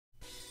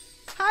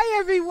Hi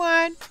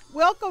everyone,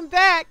 welcome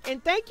back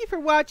and thank you for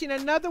watching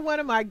another one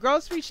of my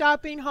grocery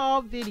shopping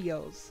haul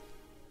videos.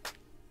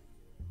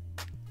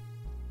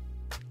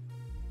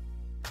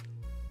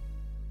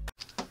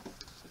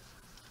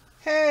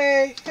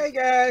 Hey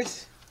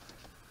guys.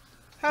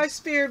 Hi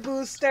Spirit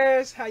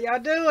Boosters, how y'all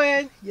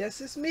doing?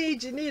 Yes, it's me,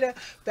 Janita,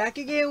 back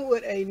again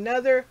with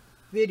another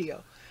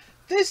video.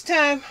 This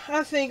time,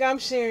 I think I'm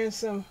sharing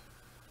some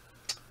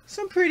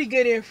pretty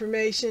good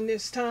information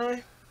this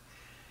time.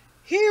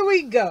 Here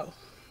we go.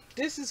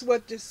 This is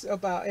what this is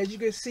about, as you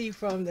can see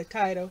from the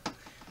title.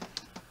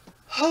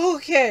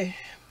 Okay.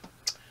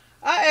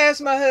 I asked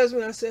my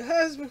husband, I said,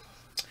 husband,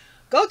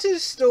 go to the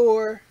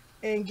store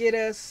and get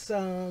us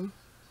some,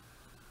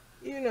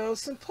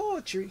 some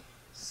poultry,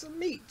 some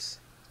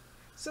meats,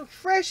 some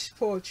fresh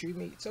poultry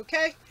meats,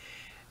 okay?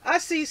 I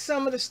see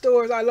some of the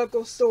stores, our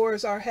local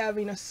stores, are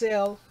having a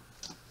sale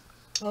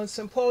on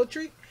some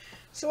poultry.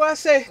 So I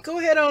say, go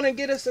ahead on and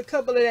get us a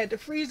couple of that. The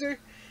freezer,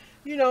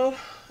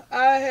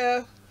 I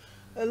have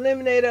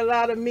eliminated a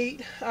lot of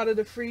meat out of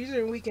the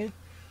freezer, and we can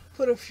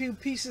put a few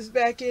pieces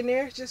back in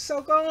there. Just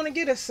so go on and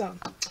get us some.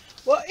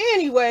 Well,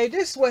 anyway,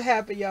 this is what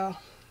happened, y'all.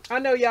 I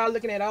know y'all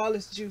looking at all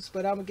this juice,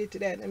 but I'm gonna get to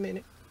that in a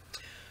minute.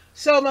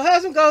 So my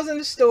husband goes in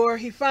the store.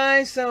 He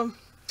finds some,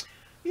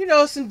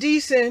 some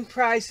decent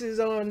prices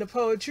on the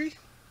poultry,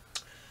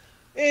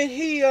 and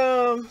he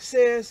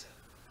says,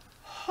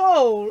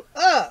 hold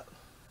up,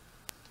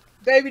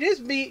 baby, this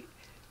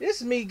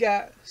meat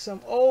got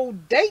some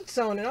old dates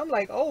on it. I'm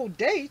like, old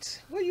dates?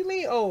 What do you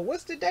mean old?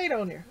 What's the date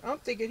on there? I'm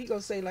thinking he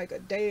gonna say like a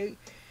day,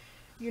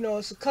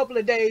 it's a couple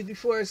of days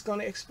before it's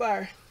gonna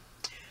expire.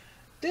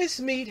 This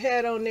meat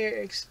had on there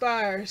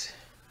expires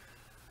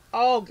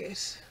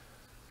August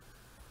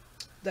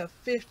the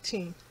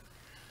 15th.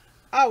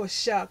 I was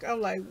shocked. I'm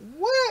like,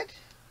 what?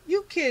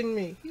 You kidding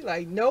me? He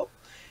like, nope.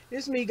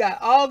 This meat got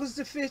August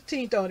the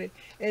 15th on it.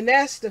 And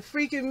that's the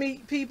freaking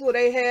meat people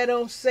they had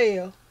on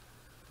sale.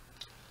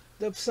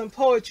 Some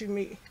poultry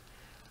meat.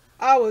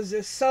 I was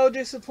just so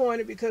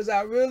disappointed because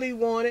I really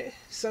wanted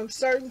some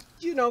certain,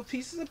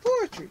 pieces of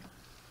poultry.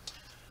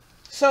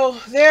 So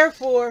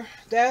therefore,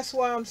 that's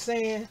why I'm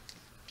saying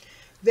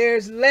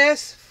there's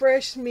less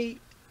fresh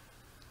meat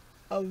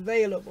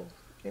available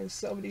in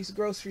some of these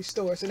grocery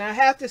stores. And I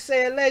have to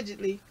say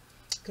allegedly,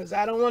 because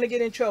I don't want to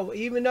get in trouble,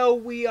 even though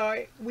we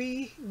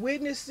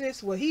witnessed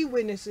this. Well, he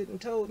witnessed it and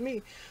told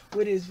me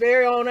with his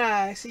very own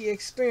eyes. He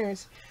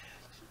experienced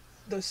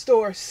the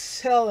store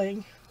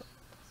selling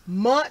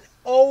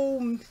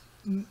month-old,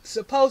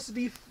 supposed to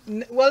be,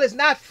 well, it's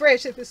not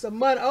fresh if it's a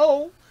month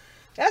old.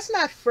 That's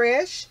not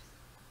fresh.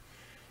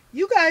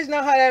 You guys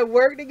know how that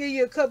works. They give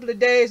you a couple of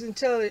days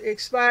until it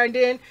expires. And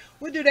then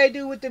what do they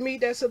do with the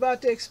meat that's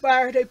about to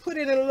expire? They put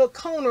it in a little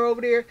corner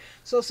over there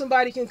so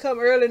somebody can come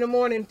early in the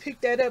morning and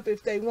pick that up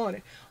if they want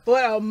it.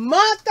 But a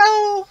month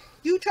old,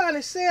 you trying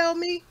to sell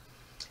me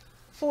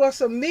for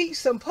some meat,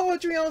 some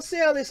poultry on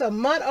sale? It's a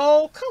month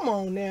old. Come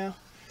on now.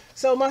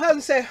 So my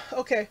husband said,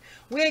 okay,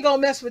 we ain't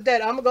gonna mess with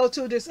that. I'm gonna go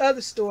to this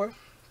other store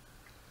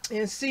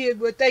and see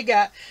what they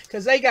got,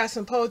 because they got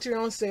some poultry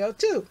on sale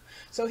too.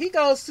 So he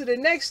goes to the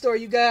next store,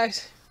 you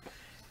guys,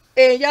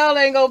 and y'all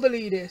ain't gonna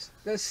believe this.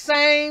 The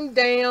same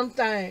damn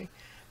thing.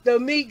 The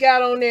meat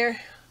got on there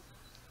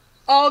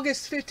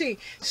August 15th.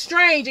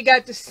 Strange, it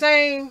got the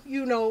same,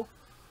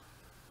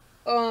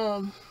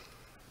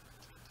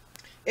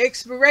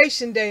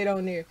 expiration date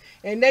on there.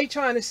 And they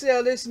trying to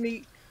sell this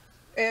meat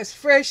as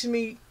fresh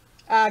meat,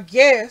 I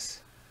guess,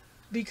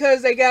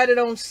 because they got it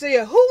on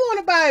sale. Who want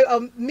to buy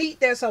a meat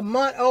that's a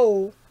month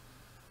old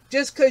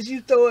just because you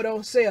throw it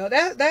on sale?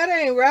 That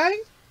ain't right.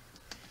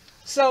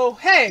 So,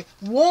 hey,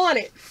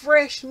 wanted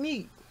fresh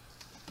meat.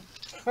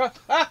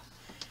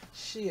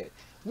 Shit.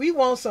 We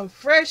want some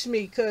fresh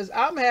meat, because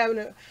I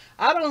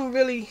don't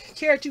really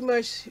care too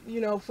much,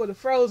 for the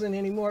frozen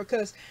anymore,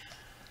 because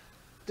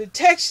the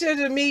texture of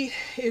the meat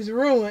is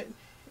ruined.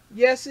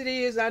 Yes, it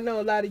is. I know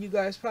a lot of you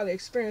guys probably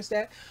experienced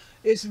that.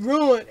 It's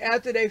ruined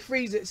after they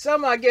freeze it.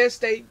 Some, I guess,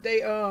 they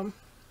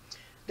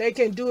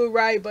can do it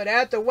right, but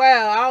after a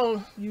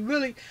while,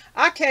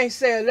 I can't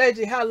say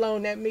allegedly how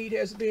long that meat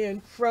has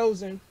been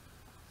frozen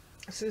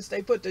since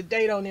they put the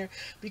date on there,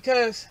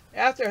 because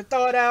after I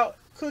thaw it out,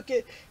 cook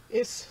it,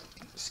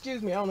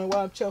 excuse me, I don't know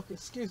why I'm choking,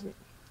 excuse me.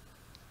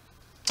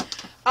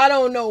 I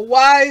don't know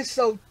why it's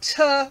so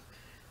tough,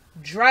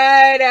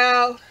 dried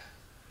out,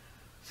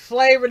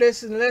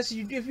 flavorless, unless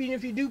even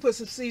if you do put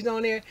some seasoning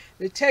on there.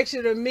 The texture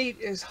of the meat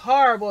is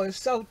horrible.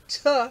 It's so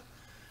tough,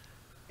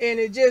 and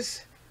it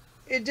just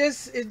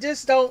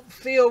don't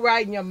feel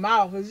right in your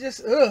mouth. It's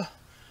just ugh.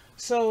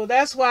 So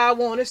that's why I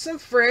wanted some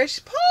fresh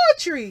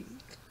poultry.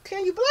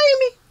 Can you blame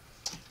me?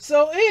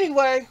 So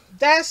anyway,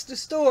 that's the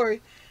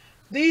story.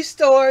 These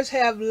stores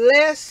have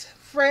less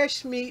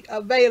fresh meat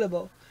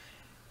available,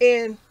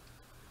 and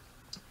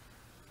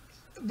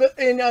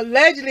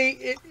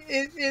allegedly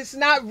it's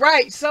not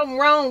right. Something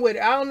wrong with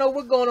it. I don't know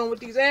what's going on with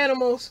these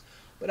animals,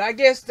 but I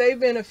guess they've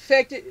been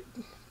affected.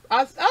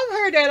 I've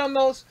heard that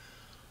almost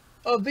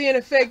of being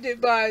affected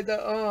by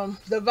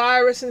the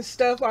virus and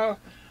stuff, or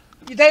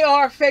They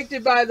are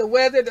affected by the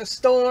weather, the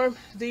storm,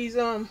 these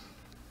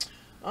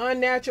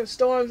unnatural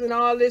storms and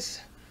all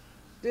this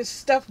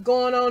stuff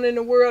going on in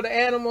the world. The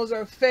animals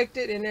are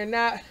affected, and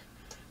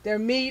their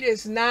meat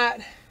is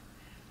not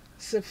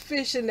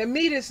sufficient. The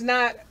meat is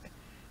not,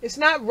 it's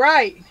not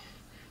right.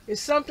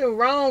 It's something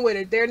wrong with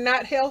it. They're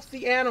not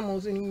healthy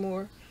animals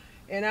anymore.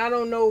 And I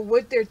don't know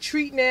what they're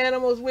treating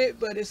animals with,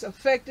 but it's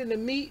affecting the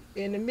meat.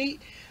 And the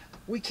meat,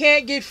 we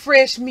can't get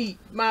fresh meat.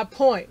 My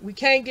point. We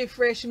can't get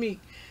fresh meat.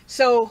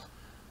 So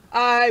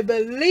I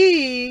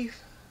believe,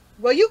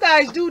 well, you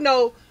guys do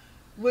know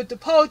with the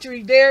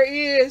poultry, there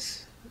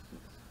is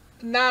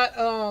not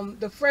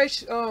the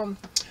fresh,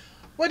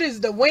 what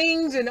is the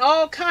wings and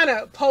all kind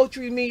of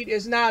poultry meat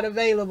is not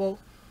available.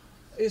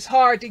 It's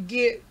hard to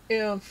get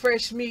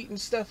fresh meat and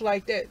stuff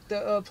like that,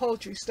 the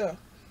poultry stuff.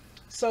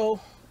 So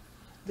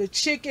the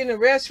chicken, the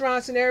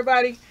restaurants and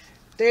everybody,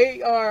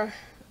 they are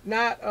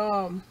not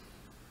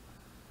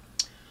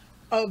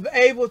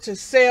able to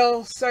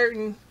sell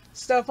certain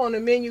stuff on the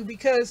menu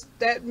because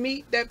that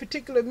meat, that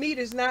particular meat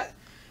is not,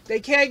 they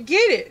can't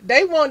get it.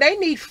 They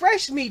need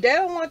fresh meat. They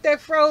don't want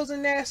that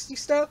frozen nasty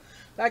stuff.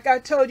 Like I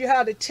told you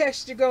how the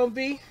texture gonna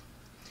be.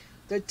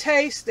 The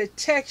taste, the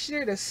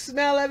texture, the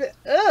smell of it.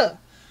 Ugh.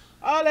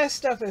 All that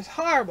stuff is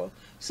horrible.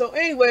 So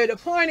anyway, the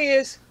point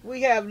is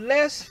we have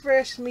less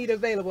fresh meat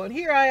available. And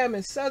here I am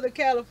in Southern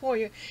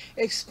California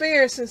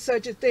experiencing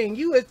such a thing.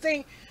 You would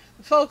think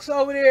folks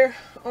over there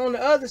on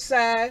the other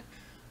side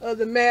of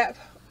the map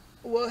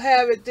will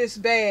have it this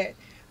bad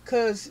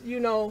because, you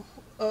know,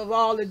 of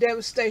all the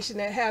devastation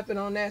that happened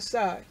on that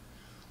side.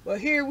 Well,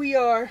 here we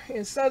are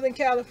in Southern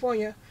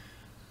California.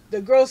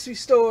 The grocery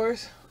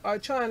stores are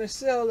trying to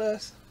sell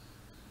us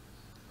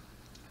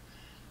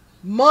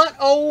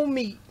month-old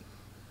meat,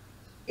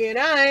 and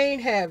I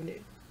ain't having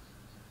it.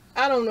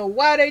 I don't know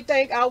why they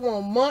think I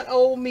want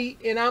month-old meat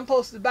and I'm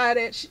supposed to buy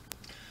that shit.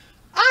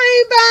 I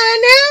ain't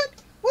buying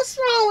that. What's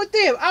wrong with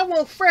them? I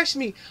want fresh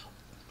meat.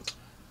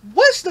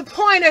 What's the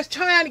point of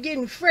trying to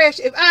get fresh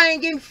if I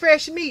ain't getting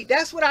fresh meat?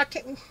 That's what I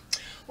can't.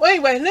 Well,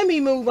 anyway, let me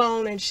move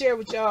on and share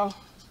with y'all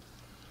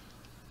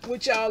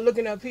what y'all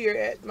looking up here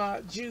at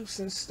my juice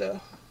and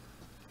stuff.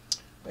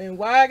 And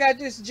why I got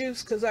this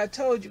juice, because I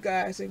told you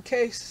guys, in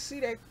case,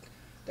 see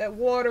that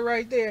water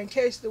right there, in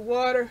case the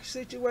water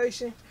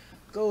situation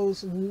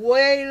goes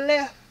way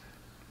left,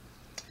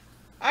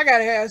 I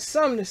gotta have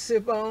something to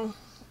sip on.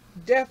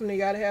 Definitely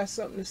gotta have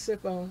something to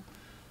sip on,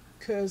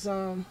 because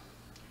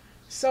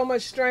so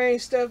much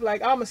strange stuff.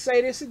 Like, I'm gonna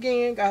say this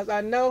again, guys.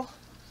 I know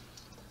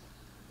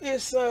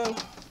it's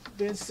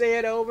been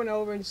said over and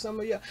over, and some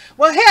of y'all,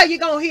 well, hell, you're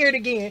gonna hear it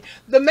again.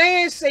 The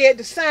man said,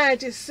 the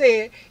scientist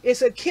said,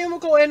 it's a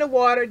chemical in the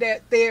water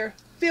that their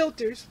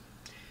filters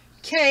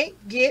can't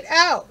get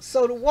out,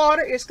 so the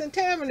water is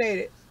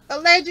contaminated.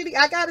 Allegedly,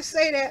 I gotta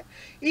say that,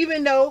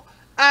 even though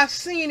I've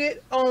seen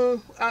it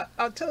on,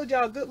 I told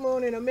y'all Good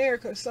Morning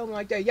America or something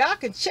like that. Y'all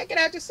can check it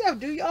out yourself,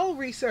 do your own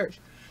research.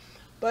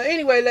 But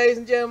anyway, ladies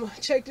and gentlemen,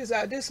 check this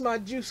out. This is my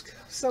juice,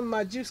 some of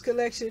my juice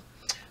collection.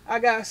 I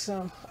got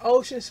some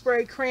Ocean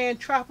Spray Cran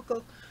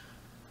Tropical.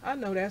 I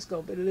know that's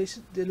gonna be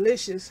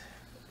delicious,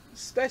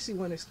 especially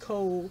when it's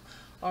cold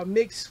or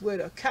mixed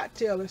with a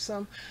cocktail or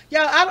something.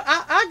 Y'all,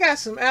 I got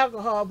some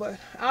alcohol, but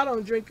I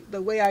don't drink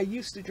the way I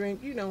used to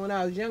drink. You know, when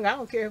I was young. I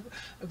don't care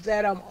if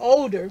that I'm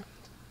older.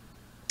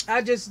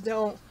 I just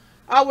don't.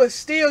 I would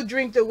still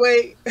drink the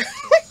way.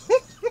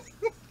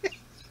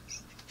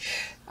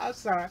 I'm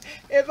sorry.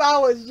 If I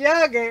was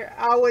younger,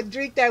 I would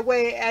drink that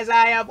way. As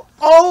I am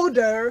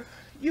older,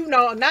 you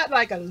know, not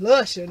like a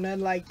lush or nothing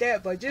like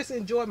that, but just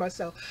enjoy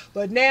myself.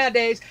 But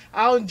nowadays,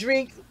 I don't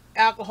drink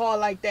alcohol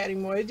like that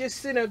anymore. It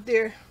just sitting up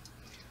there,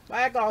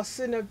 my alcohol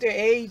sitting up there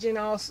aging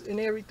all and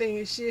everything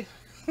and shit.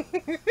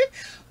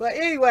 But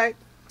anyway,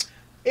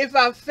 if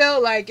I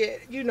felt like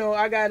it, you know,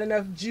 I got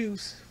enough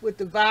juice with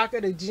the vodka,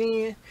 the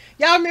gin.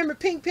 Y'all remember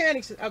pink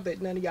panties? I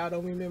bet none of y'all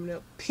don't remember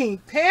them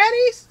pink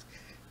panties.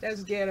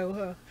 That's ghetto,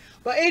 huh?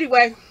 But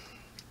anyway,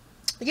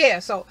 yeah,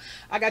 so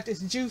I got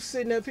this juice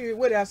sitting up here.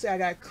 What did I say? I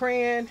got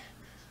Cran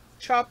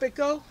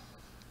Tropical.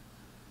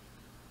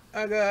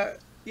 I got,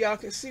 y'all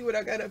can see what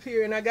I got up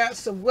here. And I got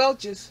some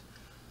Welch's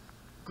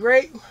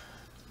grape.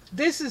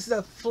 This is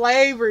the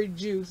flavored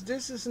juice.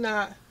 This is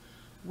not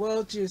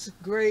Welch's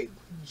grape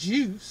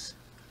juice.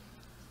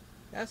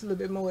 That's a little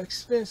bit more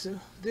expensive.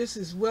 This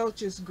is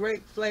Welch's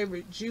grape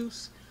flavored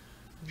juice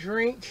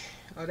drink.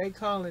 Or they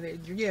calling it,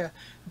 yeah,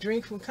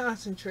 drink from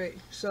concentrate.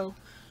 So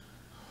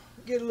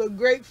get a little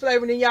grape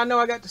flavor. Then y'all know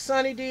I got the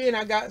Sunny D, and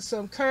I got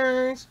some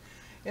Kerns,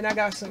 and I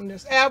got some of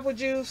this apple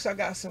juice. I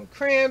got some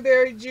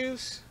cranberry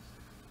juice,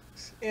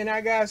 and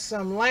I got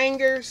some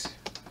Langer's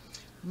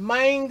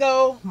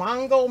mango,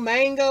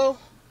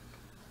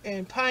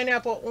 and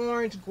pineapple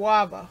orange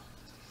guava.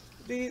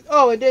 These,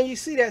 oh, and then you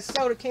see that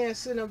soda can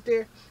sitting up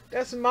there.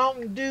 That's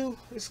Mountain Dew.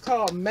 It's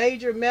called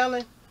Major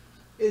Melon.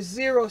 It's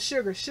 0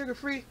 sugar,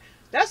 sugar-free.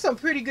 That's some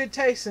pretty good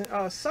tasting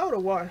soda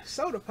water,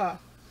 soda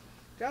pop.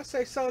 Did I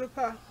say soda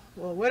pop?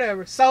 Well,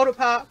 whatever, soda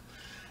pop.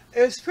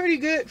 It's pretty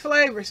good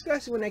flavor,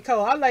 especially when they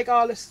cold. I like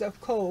all this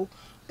stuff cold.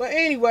 But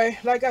anyway,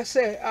 like I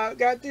said, I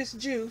got this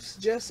juice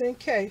just in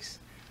case.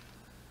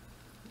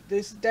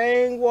 This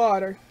dang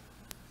water,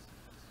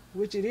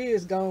 which it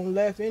is gone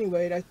left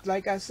anyway. That,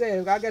 like I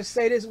said, I gotta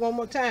say this one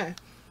more time.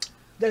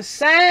 The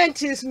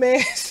scientists, man,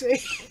 say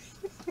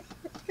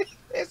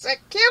it's a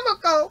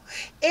chemical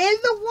in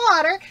the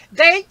water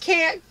they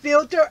can't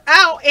filter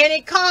out, and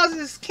it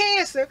causes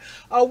cancer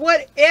or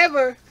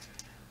whatever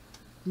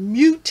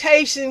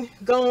mutation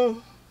gonna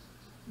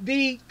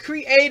be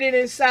created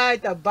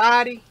inside the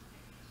body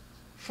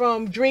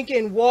from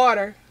drinking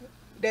water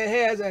that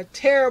has a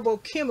terrible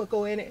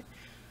chemical in it.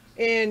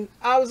 And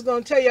I was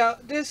gonna tell y'all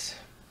this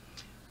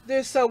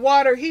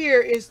water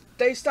here is,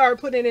 they started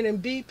putting it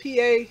in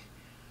BPA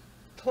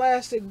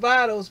plastic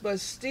bottles, but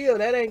still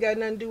that ain't got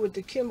nothing to do with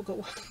the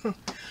chemical.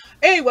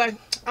 Anyway,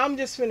 I'm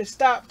just gonna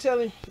stop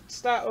talking,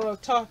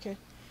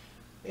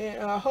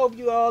 and I hope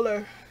you all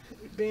are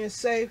being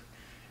safe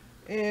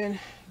and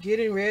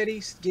getting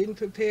ready, getting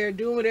prepared,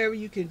 doing whatever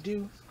you can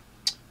do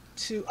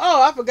to,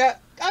 oh, I forgot,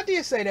 I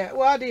did say that.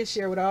 Well, I did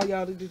share with all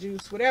y'all the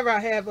juice, whatever I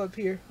have up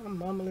here. I'm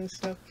mumbling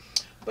stuff,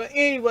 but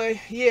anyway,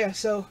 yeah.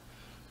 So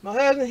my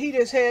husband, he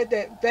just had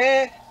that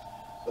bad,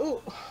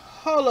 ooh,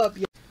 hold up,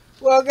 y'all.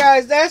 Well,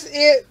 guys, that's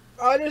it.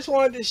 I just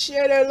wanted to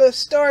share that little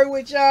story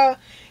with y'all.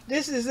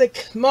 This is the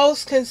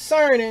most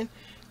concerning,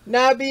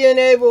 not being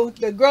able,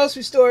 the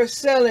grocery store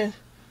selling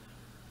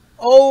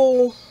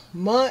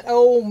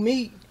month-old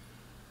meat.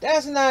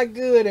 That's not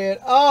good at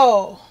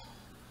all.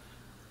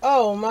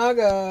 Oh my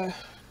God.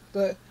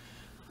 But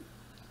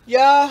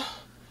y'all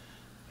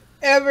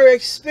ever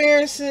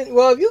experiencing,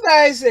 well, if you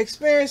guys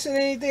experiencing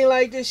anything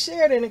like this,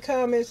 share it in the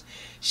comments.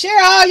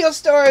 Share all your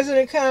stories in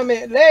the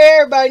comments. Let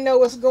everybody know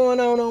what's going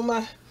on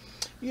my,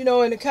 in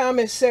the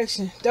comment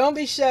section. Don't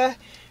be shy.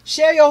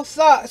 Share your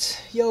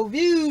thoughts, your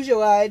views,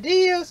 your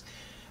ideas.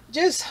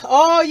 Just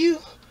all you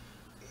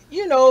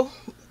know,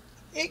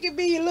 it can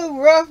be a little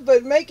rough,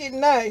 but make it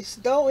nice.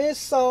 Don't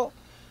insult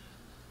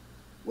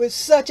with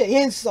such an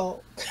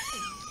insult.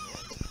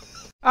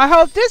 I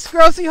hope this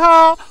grocery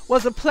haul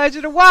was a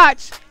pleasure to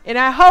watch, and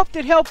I hope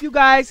it helped you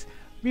guys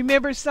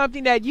remember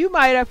something that you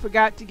might have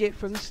forgot to get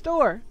from the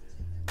store.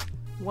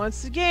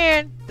 Once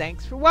again,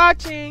 thanks for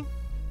watching.